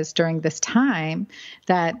noticing is during this time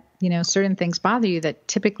that, certain things bother you that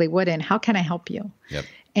typically wouldn't. How can I help you? Yep.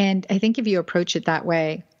 And I think if you approach it that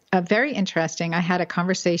way, very interesting. I had a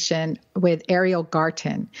conversation with Ariel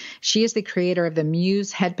Garten. She is the creator of the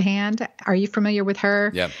Muse headband. Are you familiar with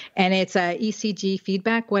her? Yep. And it's a ECG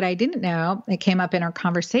feedback. What I didn't know, it came up in our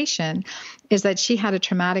conversation, is that she had a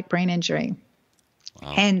traumatic brain injury.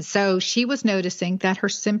 Wow. And so she was noticing that her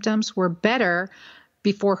symptoms were better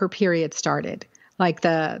before her period started. Like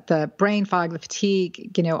the brain fog, the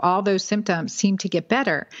fatigue, all those symptoms seem to get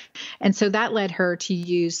better. And so that led her to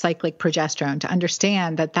use cyclic progesterone to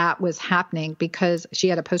understand that was happening because she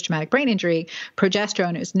had a post-traumatic brain injury.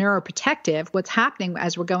 Progesterone is neuroprotective. What's happening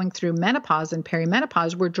as we're going through menopause and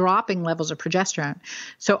perimenopause, we're dropping levels of progesterone.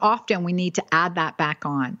 So often we need to add that back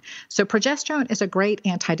on. So progesterone is a great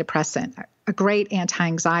antidepressant, a great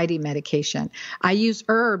anti-anxiety medication. I use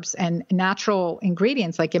herbs and natural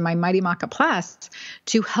ingredients like in my Mighty Maca Plus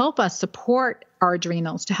to help us support our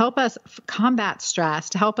adrenals, to help us combat stress,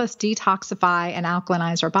 to help us detoxify and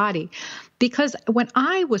alkalinize our body. Because when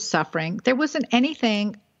I was suffering, there wasn't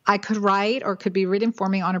anything I could write or could be written for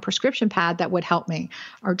me on a prescription pad that would help me.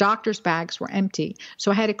 Our doctor's bags were empty. So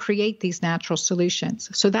I had to create these natural solutions.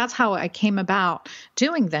 So that's how I came about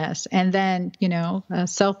doing this. And then,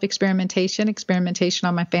 experimentation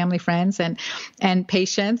on my family, friends, and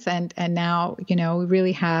patients. And now, we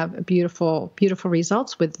really have beautiful, beautiful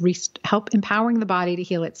results with help empowering the body to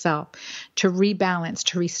heal itself, to rebalance,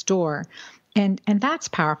 to restore. And that's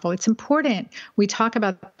powerful. It's important. We talk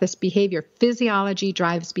about this behavior. Physiology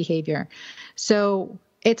drives behavior. So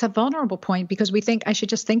it's a vulnerable point because we think I should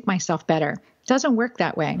just think myself better. It doesn't work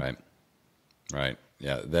that way. Right.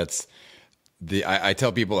 Yeah. That's I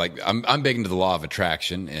tell people, like, I'm big into the law of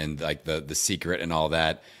attraction and like the secret and all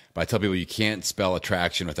that. But I tell people you can't spell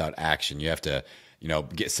attraction without action. You have to,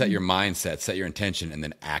 set your mindset, set your intention, and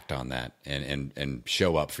then act on that and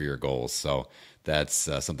show up for your goals. So that's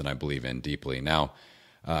something I believe in deeply. Now,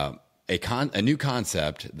 a new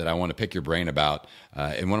concept that I want to pick your brain about.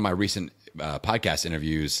 In one of my recent podcast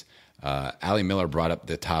interviews, Allie Miller brought up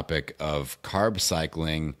the topic of carb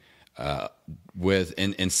cycling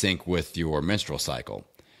in sync with your menstrual cycle.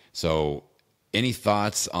 So any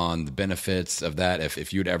thoughts on the benefits of that?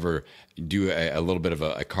 If you'd ever do a little bit of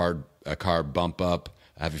a carb bump up,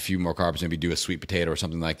 have a few more carbs, maybe do a sweet potato or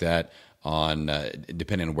something like that, on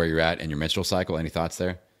depending on where you're at in your menstrual cycle. Any thoughts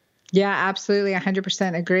there? Yeah, absolutely.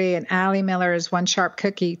 100% agree. And Allie Miller is one sharp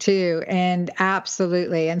cookie too. And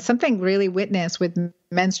absolutely. And something really witnessed with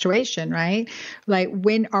menstruation, right? Like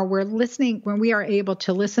when we are able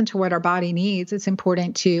to listen to what our body needs, it's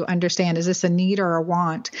important to understand, is this a need or a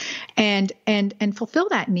want? And fulfill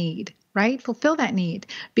that need. Right? Fulfill that need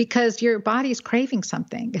because your body's craving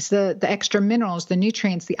something. It's the extra minerals, the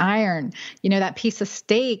nutrients, the iron, that piece of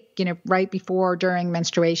steak, right before or during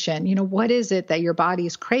menstruation. What is it that your body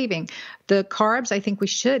is craving? The carbs, I think we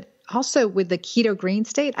should. Also with the keto green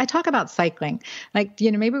state, I talk about cycling. Like,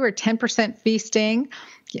 maybe we're 10% feasting,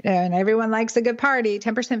 and everyone likes a good party,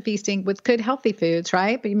 10% feasting with good healthy foods,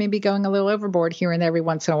 right? But you may be going a little overboard here and there every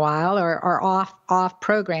once in a while or off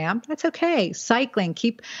program. That's okay. Cycling,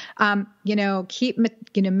 keep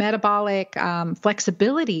metabolic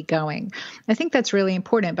flexibility going. I think that's really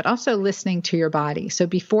important, but also listening to your body. So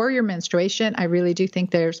before your menstruation, I really do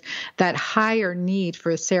think there's that higher need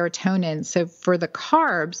for serotonin. So for the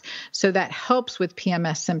carbs, so that helps with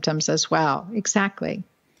PMS symptoms as well. Exactly.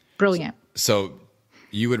 Brilliant. So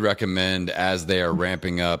you would recommend, as they are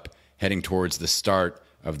ramping up, heading towards the start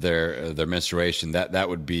of their menstruation, that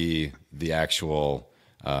would be the actual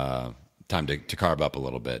time to carb up a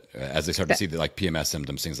little bit as they start to see the PMS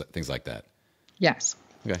symptoms, things like that. Yes.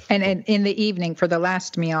 Okay. And in the evening for the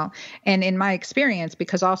last meal. And in my experience,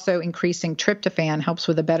 because also increasing tryptophan helps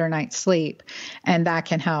with a better night's sleep, and that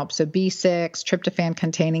can help. So B6, tryptophan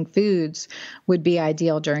containing foods would be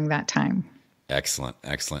ideal during that time. Excellent.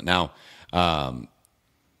 Now,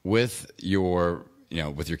 with your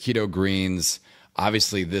with your keto greens,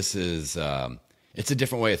 obviously this is, it's a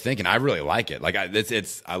different way of thinking. I really like it. Like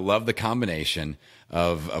I love the combination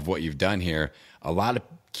of what you've done here. A lot of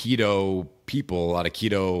keto people, a lot of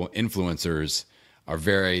keto influencers are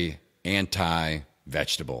very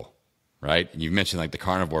anti-vegetable, right? And you mentioned like the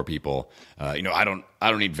carnivore people, I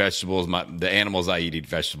don't eat vegetables. The animals I eat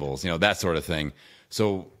vegetables, that sort of thing.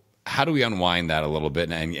 So how do we unwind that a little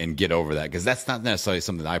bit and get over that? Because that's not necessarily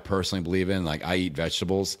something I personally believe in. Like I eat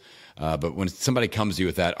vegetables, but when somebody comes to you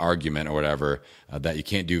with that argument or whatever, that you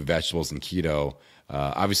can't do vegetables and keto,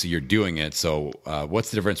 obviously you're doing it. So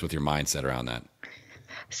what's the difference with your mindset around that?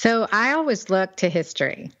 So I always look to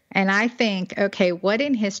history and I think, okay, what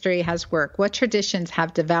in history has worked? What traditions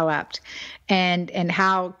have developed and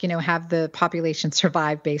how, have the population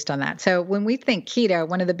survived based on that? So when we think keto,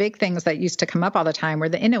 one of the big things that used to come up all the time were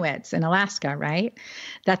the Inuits in Alaska, right?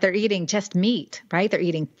 That they're eating just meat, right? They're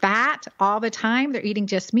eating fat all the time. They're eating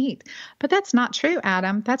just meat. But that's not true,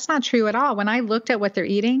 Adam. That's not true at all. When I looked at what they're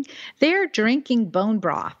eating, they're drinking bone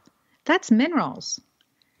broth. That's minerals.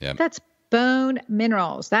 Yeah. That's bone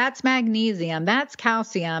minerals. That's magnesium. That's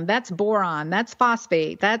calcium. That's boron. That's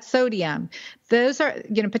phosphate. That's sodium. Those are,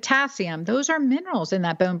 potassium. Those are minerals in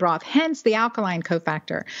that bone broth, hence the alkaline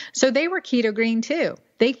cofactor. So they were keto green too.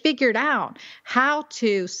 They figured out how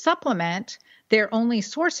to supplement their only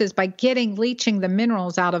sources by leaching the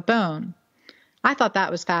minerals out of bone. I thought that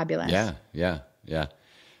was fabulous. Yeah.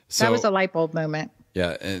 So that was a light bulb moment.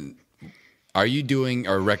 Yeah. And are you doing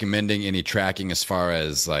or recommending any tracking as far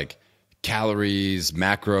as like calories,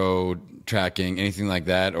 macro tracking, anything like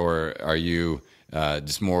that? Or are you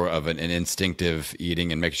just more of an instinctive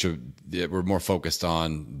eating and make sure that we're more focused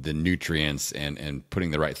on the nutrients and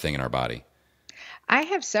putting the right thing in our body? I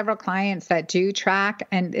have several clients that do track,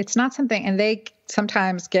 and it's not something, and they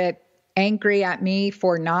sometimes get angry at me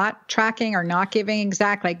for not tracking or not giving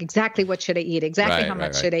exactly what should I eat, exactly how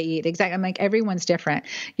much should I eat, exactly. I'm like, everyone's different.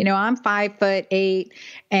 I'm 5'8",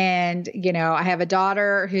 and I have a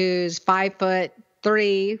daughter who's 5'3",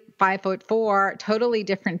 5'4", totally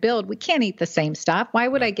different build. We can't eat the same stuff. Why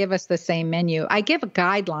would I give us the same menu? I give a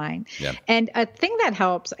guideline. Yeah. And a thing that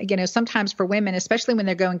helps, sometimes for women, especially when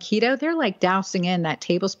they're going keto, they're like dousing in that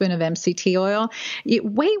tablespoon of MCT oil.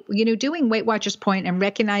 Doing Weight Watchers Point and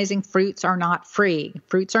recognizing fruits are not free.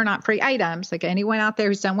 Fruits are not free items. Like anyone out there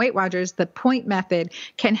who's done Weight Watchers, the point method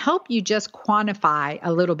can help you just quantify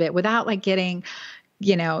a little bit without like getting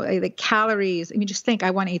the calories. I mean, just think, I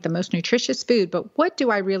want to eat the most nutritious food, but what do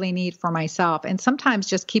I really need for myself? And sometimes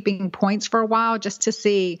just keeping points for a while just to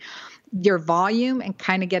see your volume and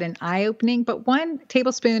kind of get an eye opening. But 1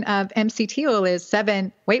 tablespoon of MCT oil is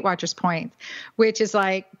 7 Weight Watchers points, which is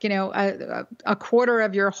like, a quarter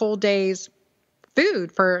of your whole day's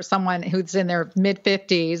food for someone who's in their mid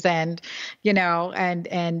 50s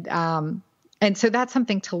and so that's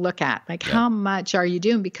something to look at, like how much are you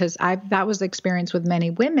doing? Because that was the experience with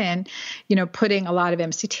many women, putting a lot of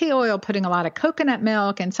MCT oil, putting a lot of coconut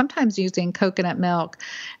milk, and sometimes using coconut milk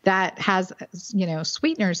that has,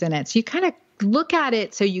 sweeteners in it. So you kind of look at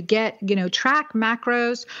it so you get, track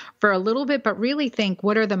macros for a little bit, but really think,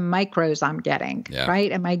 what are the micros I'm getting,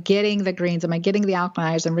 right? Am I getting the greens? Am I getting the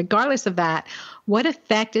alkalinizers? And regardless of that, what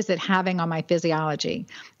effect is it having on my physiology?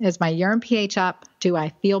 Is my urine pH up? Do I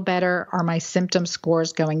feel better? Are my symptom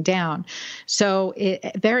scores going down? So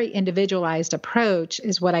a very individualized approach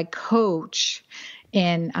is what I coach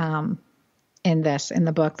in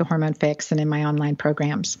the book, The Hormone Fix, and in my online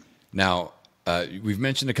programs. Now, we've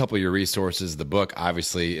mentioned a couple of your resources. The book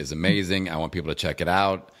obviously is amazing. I want people to check it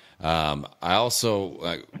out. I also,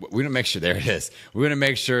 we want to make sure, there it is. We want to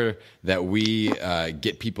make sure that we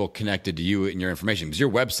get people connected to you and your information, because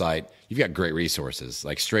your website, you've got great resources.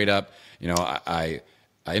 Like straight up, I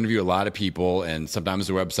interview a lot of people, and sometimes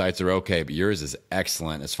their websites are okay, but yours is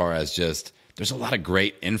excellent as far as just, there's a lot of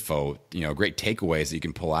great info, great takeaways that you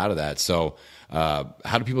can pull out of that. So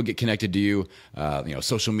how do people get connected to you?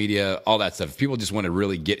 Social media, all that stuff. If people just want to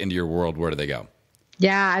really get into your world, where do they go?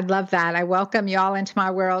 Yeah, I'd love that. I welcome you all into my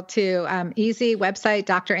world too. Easy website,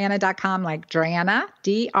 dranna.com, like Dranna,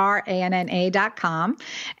 DRANNA.com.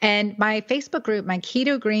 And my Facebook group, my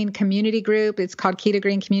Keto Green community group, it's called Keto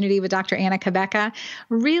Green Community with Dr. Anna Cabeca.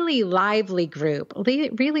 Really lively group.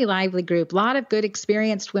 A lot of good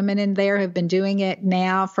experienced women in there have been doing it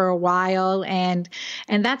now for a while. And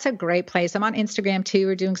that's a great place. I'm on Instagram too.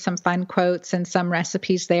 We're doing some fun quotes and some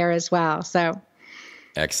recipes there as well. So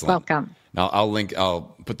excellent. Welcome. Now,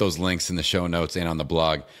 I'll put those links in the show notes and on the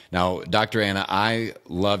blog. Now, Dr. Anna, I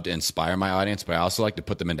love to inspire my audience, but I also like to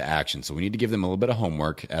put them into action. So we need to give them a little bit of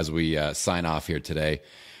homework as we sign off here today.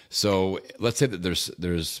 So let's say that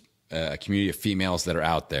there's a community of females that are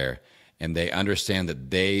out there and they understand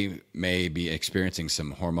that they may be experiencing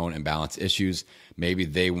some hormone imbalance issues. Maybe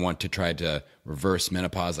they want to try to reverse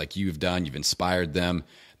menopause like you've done. You've inspired them.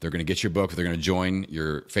 They're going to get your book. They're going to join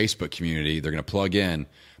your Facebook community. They're going to plug in.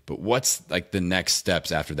 But what's like the next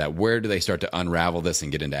steps after that? Where do they start to unravel this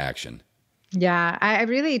and get into action? Yeah, I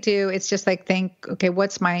really do. It's just like, think, okay,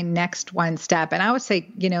 what's my next one step? And I would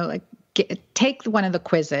say, like, take one of the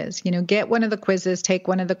quizzes, get one of the quizzes, take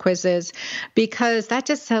one of the quizzes, because that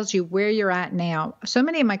just tells you where you're at now. So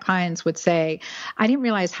many of my clients would say, I didn't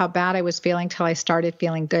realize how bad I was feeling till I started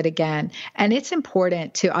feeling good again. And it's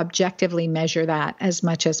important to objectively measure that as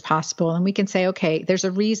much as possible. And we can say, okay, there's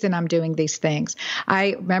a reason I'm doing these things.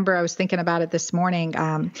 I remember I was thinking about it this morning.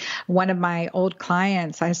 One of my old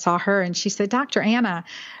clients, I saw her and she said, Dr. Anna,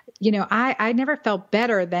 I never felt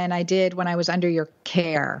better than I did when I was under your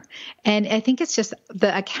care. And I think it's just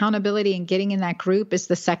the accountability and getting in that group is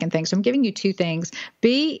the second thing. So I'm giving you two things.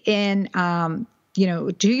 Be in,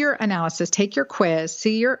 do your analysis, take your quiz,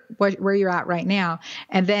 see where you're at right now,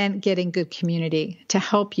 and then get in good community to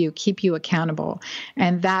help you, keep you accountable.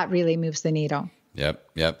 And that really moves the needle.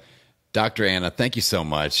 Yep. Dr. Anna, thank you so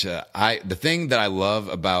much. The thing that I love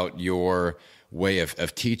about your way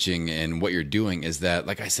of teaching and what you're doing is that,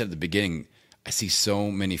 like I said at the beginning, I see so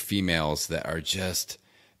many females that are just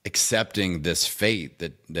accepting this fate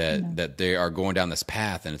that they are going down this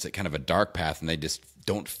path, and it's a kind of a dark path, and they just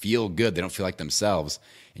don't feel good. They don't feel like themselves.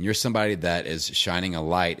 And you're somebody that is shining a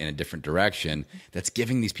light in a different direction that's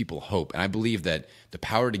giving these people hope. And I believe that the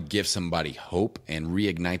power to give somebody hope and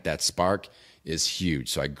reignite that spark is huge.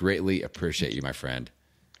 So I greatly appreciate you, my friend.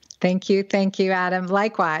 Thank you, Adam.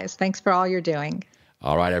 Likewise. Thanks for all you're doing.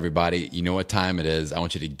 All right, everybody. You know what time it is. I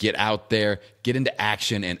want you to get out there, get into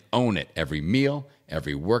action, and own it. Every meal,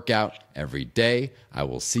 every workout, every day. I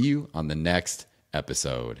will see you on the next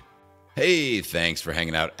episode. Hey, thanks for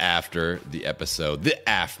hanging out after the episode, the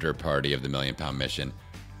after party of the Million Pound Mission.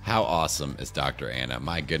 How awesome is Dr. Anna?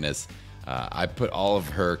 My goodness. I put all of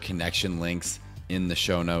her connection links in the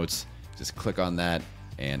show notes. Just click on that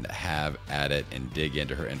and have at it and dig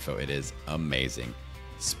into her info. It is amazing.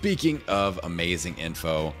 Speaking of amazing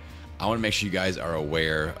info, I want to make sure you guys are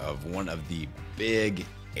aware of one of the big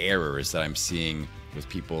errors that I'm seeing with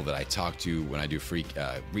people that I talk to when I do free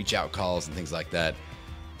reach out calls and things like that.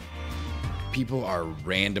 People are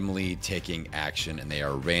randomly taking action and they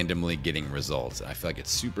are randomly getting results. And I feel like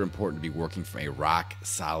it's super important to be working from a rock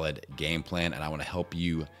solid game plan. And I want to help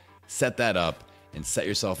you set that up and set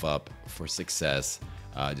yourself up for success.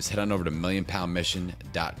 Just head on over to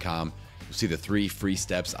millionpoundmission.com. You'll see the 3 free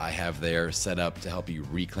steps I have there set up to help you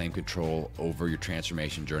reclaim control over your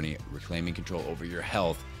transformation journey, reclaiming control over your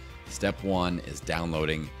health. Step 1 is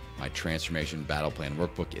downloading my transformation battle plan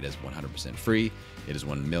workbook. It is 100% free. It is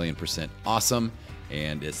 1,000,000% awesome.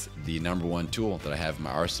 And it's the #1 tool that I have in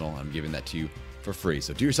my arsenal. I'm giving that to you for free.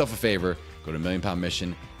 So do yourself a favor, go to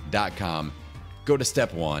millionpoundmission.com, go to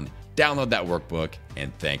step 1, download that workbook,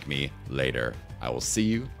 and thank me later. I will see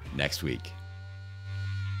you next week.